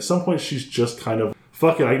here. And at some point she's just kind of,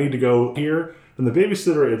 fuck it, I need to go here. And the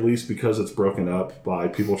Babysitter, at least because it's broken up by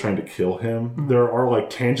people trying to kill him, there are like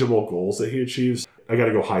tangible goals that he achieves. I got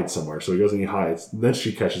to go hide somewhere. So he goes and he hides. Then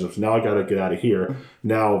she catches him. So now I got to get out of here.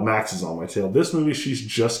 Now Max is on my tail. This movie, she's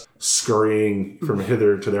just scurrying from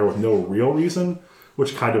hither to there with no real reason,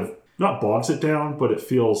 which kind of not bogs it down, but it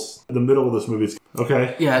feels in the middle of this movie. It's,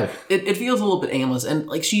 okay. Yeah, it feels a little bit aimless. And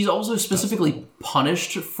like she's also specifically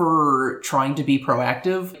punished for trying to be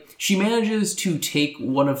proactive. She manages to take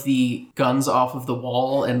one of the guns off of the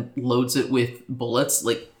wall and loads it with bullets,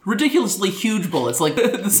 like ridiculously huge bullets, like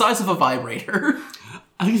the size of a vibrator.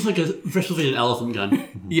 I think it's like especially an elephant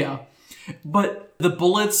gun. Yeah. But the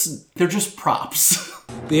bullets, they're just props.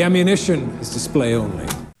 The ammunition is display only.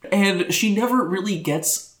 And she never really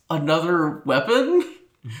gets another weapon.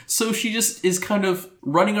 So she just is kind of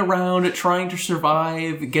running around trying to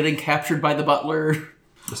survive, getting captured by the butler.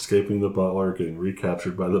 Escaping the butler, getting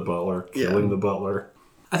recaptured by the butler, killing the butler.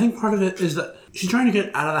 I think part of it is that she's trying to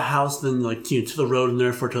get out of the house, then like to the road, and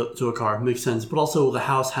therefore to a car. Makes sense. But also the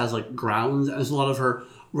house has like grounds, and there's a lot of her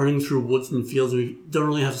running through woods and fields. And we don't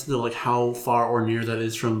really have to know like how far or near that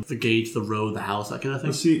is from the gate, the road, the house, that kind of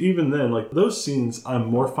thing. But see, even then, like those scenes, I'm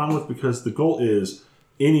more fine with because the goal is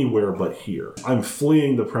anywhere but here. I'm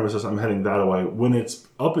fleeing the premises. I'm heading that way. When it's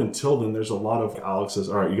up until then, there's a lot of Alex says,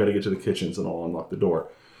 all right, you got to get to the kitchens and I'll unlock the door.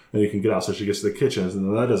 And you can get out. So she gets to the kitchens and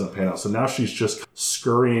then that doesn't pan out. So now she's just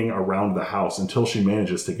scurrying around the house until she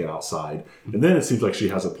manages to get outside. And then it seems like she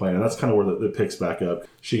has a plan. And that's kind of where it picks back up.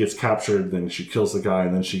 She gets captured, then she kills the guy,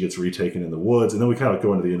 and then she gets retaken in the woods. And then we kind of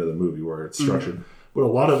go into the end of the movie where it's structured. But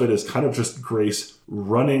a lot of it is kind of just Grace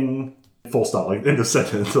running full stop, like end of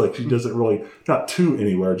sentence. Like she doesn't really, not to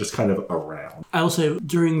anywhere, just kind of around. I will say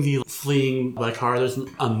during the fleeing by car, there's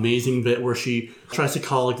an amazing bit where she tries to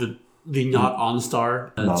call like the not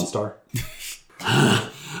OnStar. Non-star.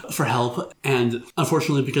 For help. And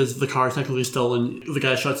unfortunately, because the car is technically stolen, the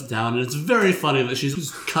guy shuts it down. And it's very funny that she's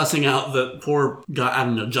just cussing out the poor guy, I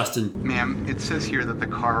don't know, Justin. Ma'am, it says here that the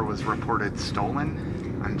car was reported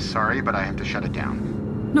stolen. I'm sorry, but I have to shut it down.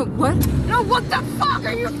 No, what? No, what the fuck?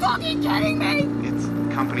 Are you fucking kidding me? It's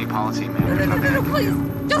company policy, ma'am. No,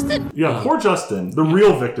 please. Justin! Yeah, poor Justin, the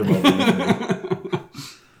real victim of the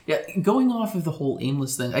Yeah, going off of the whole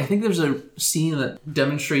aimless thing, I think there's a scene that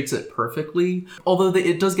demonstrates it perfectly. Although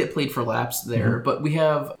it does get played for laughs there, but we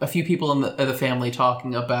have a few people in the family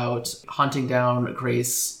talking about hunting down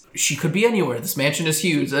Grace. She could be anywhere. This mansion is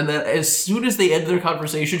huge. And then as soon as they end their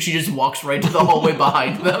conversation, she just walks right to the hallway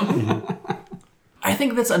behind them. I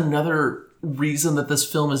think that's another reason that this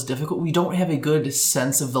film is difficult. We don't have a good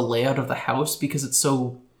sense of the layout of the house because it's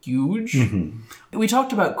so huge. We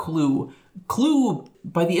talked about Clue. Clue,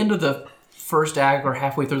 by the end of the first act or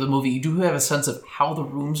halfway through the movie, you do have a sense of how the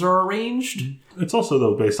rooms are arranged. It's also,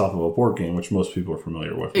 though, based off of a board game, which most people are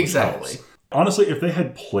familiar with. Exactly. Honestly, if they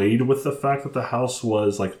had played with the fact that the house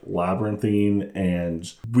was like labyrinthine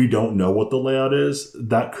and we don't know what the layout is,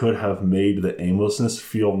 that could have made the aimlessness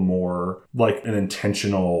feel more like an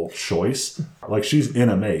intentional choice. Like, she's in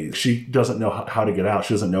a maze. She doesn't know how to get out.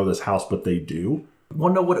 She doesn't know this house, but they do.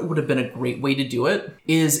 Want to know what would have been a great way to do it?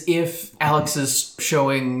 Is if Alex is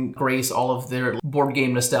showing Grace all of their board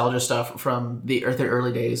game nostalgia stuff from their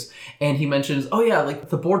early days, and he mentions, oh yeah, like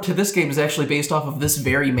the board to this game is actually based off of this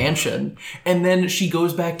very mansion, and then she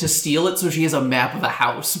goes back to steal it so she has a map of the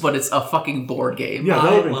house, but it's a fucking board game. Yeah,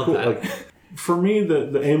 that would have been cool. Like, for me,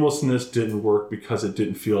 the aimlessness didn't work because it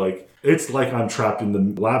didn't feel like, it's like I'm trapped in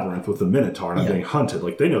the labyrinth with the Minotaur and I'm being hunted.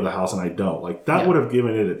 Like, they know the house and I don't. Like, that would have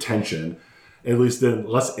given it attention. At least then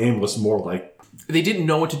less aimless, more like... They didn't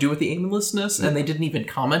know what to do with the aimlessness, and they didn't even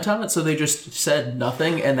comment on it, so they just said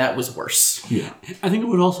nothing, and that was worse. Yeah. I think it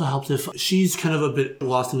would also help if she's kind of a bit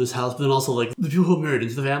lost in this house, but then also, like, the people who married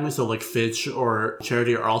into the family, so, like, Fitch or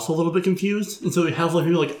Charity are also a little bit confused. And so we have, like,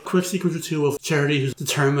 maybe, like, a quick sequence or two of Charity who's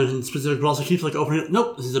determined and specific, but also keeps, like, opening it.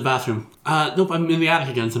 Nope, this is a bathroom. Nope, I'm in the attic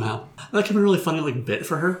again somehow. That could be a really funny, like, bit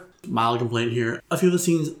for her. Mild complaint here. A few of the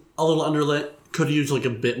scenes, a little underlit. Could have used, like,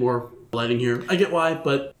 a bit more lighting here. I get why,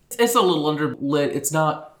 but... It's a little underlit. It's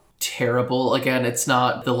not terrible. Again, it's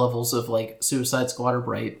not the levels of, like, Suicide Squad or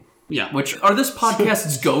Bright. Yeah. Which are this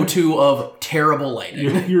podcast's go-to of terrible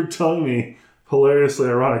lighting. You're telling me, hilariously,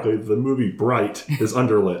 ironically, the movie Bright is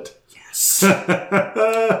underlit. Yes.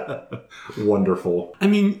 Wonderful. I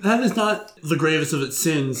mean, that is not the gravest of its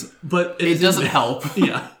sins, but... It doesn't help.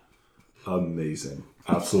 Yeah. Amazing.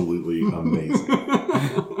 Absolutely amazing.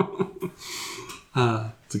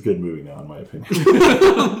 It's a good movie now, in my opinion.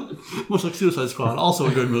 Much like Suicide Squad, also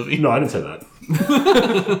a good movie. No, I didn't say that.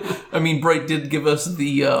 I mean, Bright did give us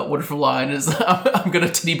the wonderful line is, I'm gonna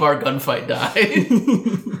titty bar gunfight die.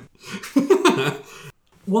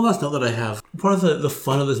 One last note that I have. Part of the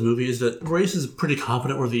fun of this movie is that Grace is pretty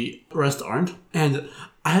competent where the rest aren't. And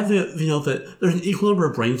I have the note that there's an equal number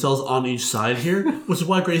of brain cells on each side here, which is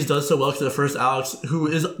why Grace does so well, because at first Alex, who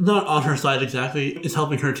is not on her side exactly, is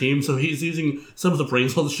helping her team, so he's using some of the brain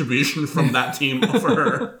cell distribution from that team for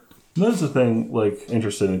her. That's the thing, like,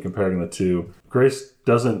 interested in comparing the two. Grace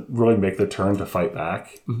doesn't really make the turn to fight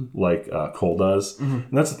back like Cole does. And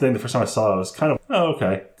that's the thing, the first time I saw it, I was kind of, oh,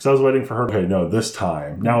 okay. Because I was waiting for her, okay, no, this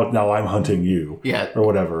time. Now I'm hunting you. Yeah. Or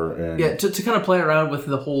whatever. And yeah, to kind of play around with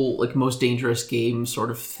the whole, like, most dangerous game sort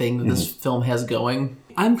of thing that this film has going.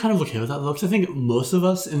 I'm kind of okay with that, though, because I think most of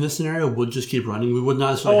us in this scenario would just keep running. We would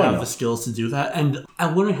not necessarily have the skills to do that. And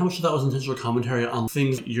I'm wondering how much of that was intentional commentary on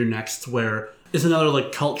things You're Next, where it's another,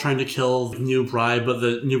 like, cult trying to kill the new bride, but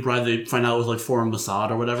the new bride they find out was, like, for Mossad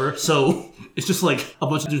or whatever. So it's just, like, a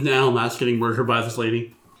bunch of dudes in animal masks getting murdered by this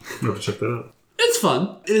lady. You have to check that out. It's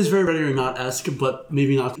fun. It is very Ready or Not-esque, but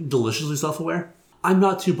maybe not deliciously self-aware. I'm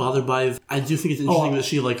not too bothered by it. I do think it's interesting that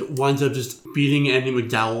she, like, winds up just beating Andy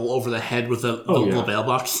McDowell over the head with the bail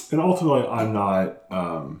box. And ultimately, I'm not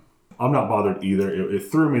bothered either. It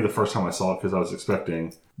threw me the first time I saw it because I was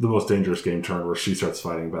expecting the most dangerous game turn where she starts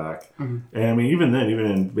fighting back. And I mean, even then, even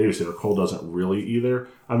in Babysitter, Cole doesn't really either.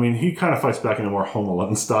 I mean, he kind of fights back in a more Home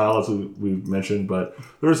Alone style, as we mentioned, but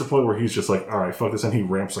there's a point where he's just like, all right, fuck this, and he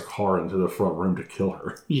ramps a car into the front room to kill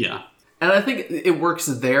her. Yeah. And I think it works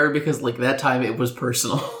there because, like, that time it was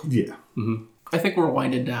personal. Yeah. I think we're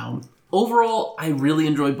winding down. Overall, I really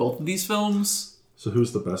enjoyed both of these films. So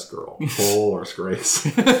who's the best girl? Cole or Grace?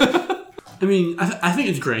 I mean, I think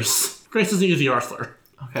it's Grace. Grace doesn't use the Arthur.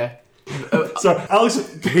 Okay. So Alex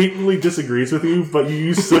patently disagrees with you, but you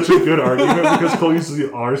use such a good argument because Cole uses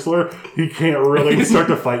the R slur, he can't really start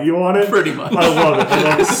to fight you on it. Pretty much. I love it. I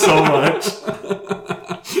love it so much.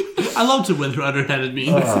 I love to win through underhanded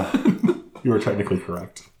means. You are technically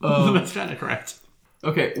correct. That's kind of correct.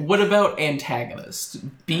 Okay, what about antagonist?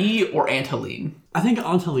 B or Aunt Helene? I think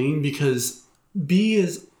Aunt Helene, because B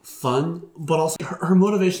is fun, but also her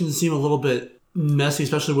motivations seem a little bit messy,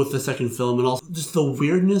 especially with the second film, and also just the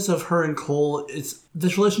weirdness of her and Cole. It's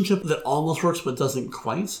this relationship that almost works but doesn't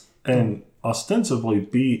quite. And ostensibly,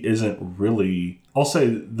 B isn't really, I'll say,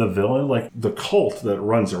 the villain. Like, the cult that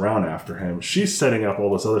runs around after him, she's setting up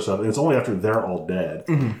all this other stuff, and it's only after they're all dead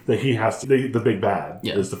that he has to, the big bad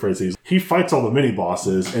is the phrase he uses. He fights all the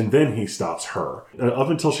mini-bosses, and then he stops her. Up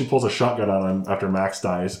until she pulls a shotgun on him after Max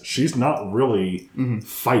dies, she's not really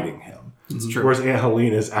fighting him. It's true. Whereas Aunt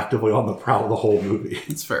Helene is actively on the prowl the whole movie.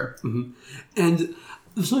 It's fair. And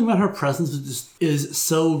there's something about her presence that just is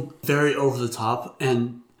so very over the top,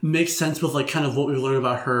 and makes sense with like kind of what we've learned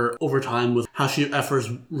about her over time, with how she at first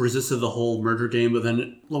resisted the whole murder game, but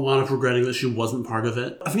then wound up regretting that she wasn't part of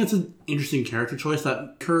it. I think it's an interesting character choice,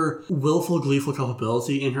 that her willful, gleeful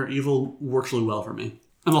culpability in her evil works really well for me.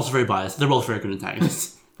 I'm also very biased. They're both very good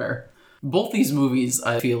antagonists. Fair. Both these movies,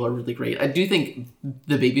 I feel, are really great. I do think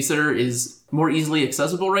The Babysitter is more easily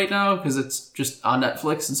accessible right now because it's just on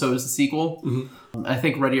Netflix, and so is the sequel. Mm-hmm. I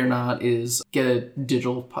think Ready or Not is get a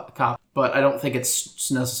digital copy, but I don't think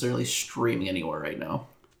it's necessarily streaming anywhere right now.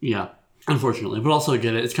 Yeah, unfortunately. But also, I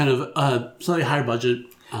get it. It's kind of a slightly higher budget.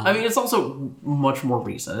 I mean, it's also much more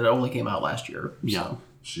recent. It only came out last year. Yeah. So.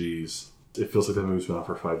 Jeez. It feels like that movie's been out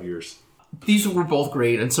for 5 years. These were both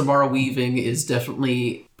great, and Samara Weaving is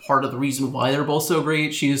definitely part of the reason why they're both so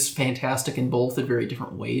great. She is fantastic in both in very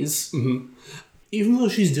different ways. Mm-hmm. Even though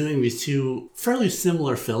she's doing these two fairly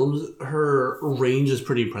similar films, her range is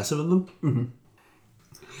pretty impressive in them. Mm-hmm.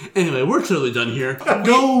 Anyway, we're clearly done here.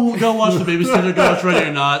 Go watch The Babysitter. Go watch Ready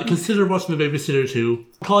or Not. Consider watching The Babysitter 2.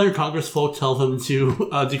 Call your congressfolk. Tell them to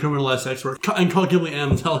decriminalize sex work. And call Ghibli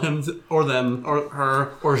M. Tell him or them or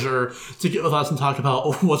her or her to get with us and talk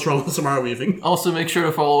about what's wrong with Samara Weaving. Also, make sure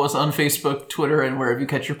to follow us on Facebook, Twitter, and wherever you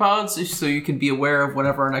catch your pods, so you can be aware of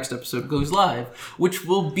whenever our next episode goes live, which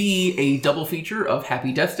will be a double feature of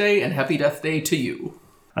Happy Death Day and Happy Death Day to You.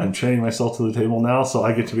 I'm chaining myself to the table now, so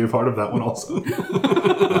I get to be a part of that one also.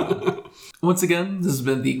 Once again, this has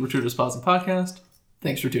been the Gratuitous Pausing Podcast.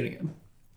 Thanks for tuning in.